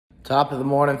Top of the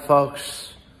morning,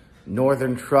 folks.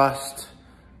 Northern Trust.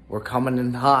 We're coming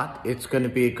in hot. It's going to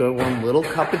be a good one. Little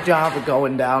cup of Java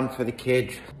going down for the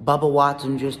kids. Bubba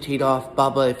Watson just teed off.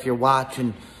 Bubba, if you're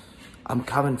watching, I'm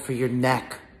coming for your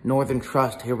neck. Northern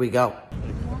Trust, here we go.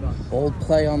 Bold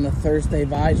play on the Thursday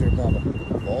visor,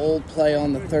 Bubba. Bold play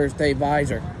on the Thursday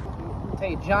visor.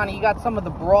 Hey, Johnny, you got some of the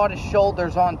broadest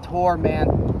shoulders on tour, man.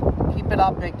 Keep it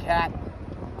up, big cat.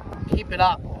 Keep it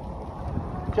up.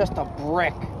 Just a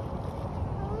brick.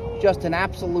 Just an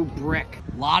absolute brick.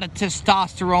 A lot of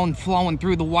testosterone flowing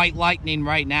through the White Lightning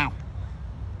right now.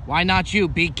 Why not you,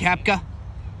 Big Kepka?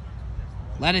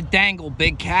 Let it dangle,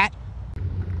 big cat.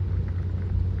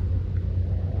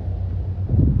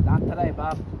 Not today,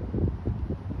 bub.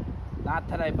 Not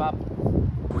today, bub.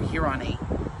 We're here on 8.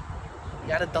 We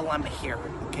got a dilemma here.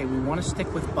 Okay, we want to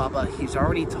stick with Bubba. He's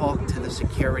already talked to the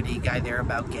security guy there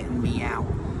about getting me out.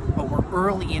 But we're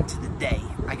early into the day.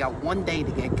 I got one day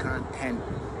to get content.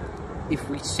 If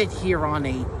we sit here on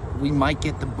 8, we might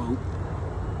get the boot.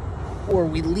 Or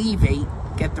we leave 8,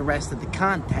 get the rest of the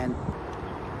content.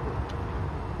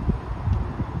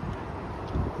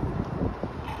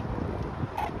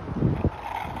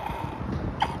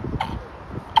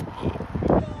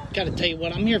 Gotta tell you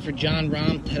what, I'm here for John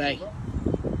Rahm today.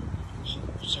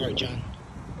 Sorry, John.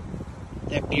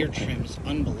 That beard trim is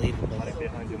unbelievable.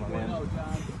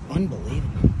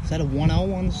 Unbelievable. Is that a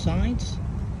 1-0 on the sides?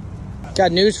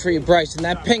 Got news for you, Bryson.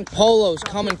 That pink polo's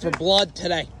coming for blood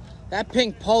today. That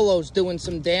pink polo's doing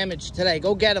some damage today.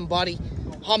 Go get him, buddy.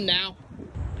 Hum now.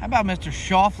 How about Mr.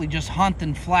 Shoffley just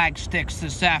hunting flag sticks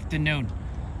this afternoon?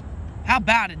 How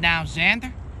about it now,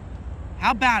 Xander?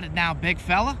 How about it now, big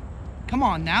fella? Come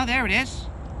on now, there it is.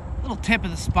 Little tip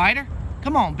of the spider.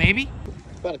 Come on, baby.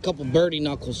 About a couple birdie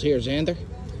knuckles here, Xander.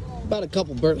 About a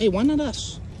couple Hey, why not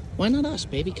us? Why not us,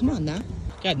 baby? Come on now.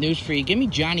 Got news for you. Give me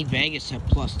Johnny Vegas at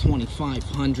plus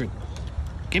 2,500.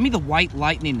 Give me the White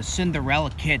Lightning, the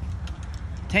Cinderella kid.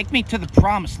 Take me to the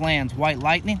promised lands, White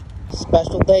Lightning.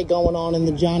 Special day going on in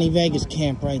the Johnny Vegas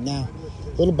camp right now.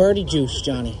 Little birdie juice,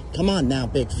 Johnny. Come on now,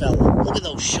 big fella. Look at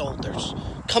those shoulders.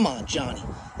 Come on, Johnny.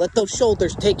 Let those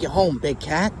shoulders take you home, big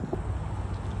cat.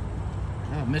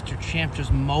 Oh, Mr. Champ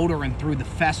just motoring through the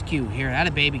fescue here. That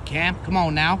a baby camp. Come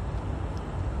on now.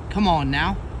 Come on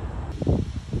now.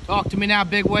 Talk to me now,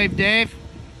 Big Wave Dave.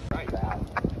 Right now.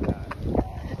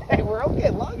 Hey, we're okay.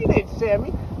 Long you did,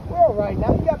 Sammy. We're all right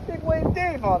now. You got Big Wave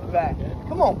Dave on the back.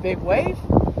 Come on, Big Wave.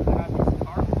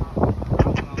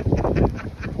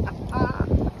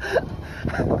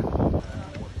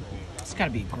 It's got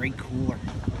to be a great cooler.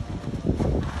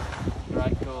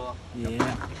 Right cooler.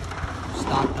 Yeah.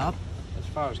 Stocked up. As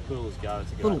far as coolers go,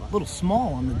 it's a good one. Little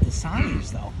small on the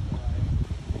Desanis, though.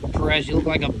 Perez, you look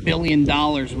like $1 billion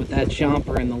with that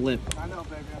chomper in the lip. I know,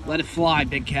 baby. Let it fly,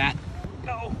 big cat.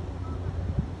 Go.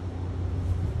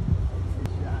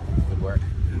 Good work.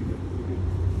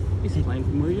 Is he playing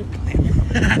from where you?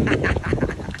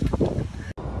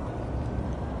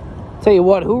 Tell you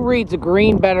what, who reads a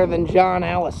green better than John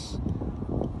Ellis?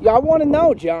 Yeah, I want to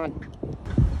know, John.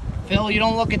 Phil, you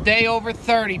don't look a day over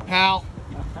 30, pal.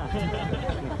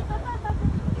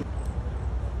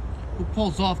 Who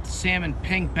pulls off the salmon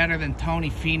pink better than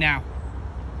Tony Finau?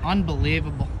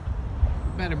 Unbelievable.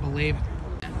 You better believe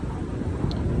it.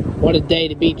 What a day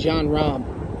to beat John Rahm.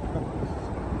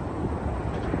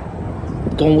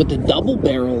 Going with the double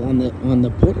barrel on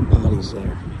the porta potties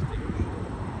there.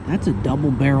 That's a double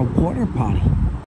barrel porta potty.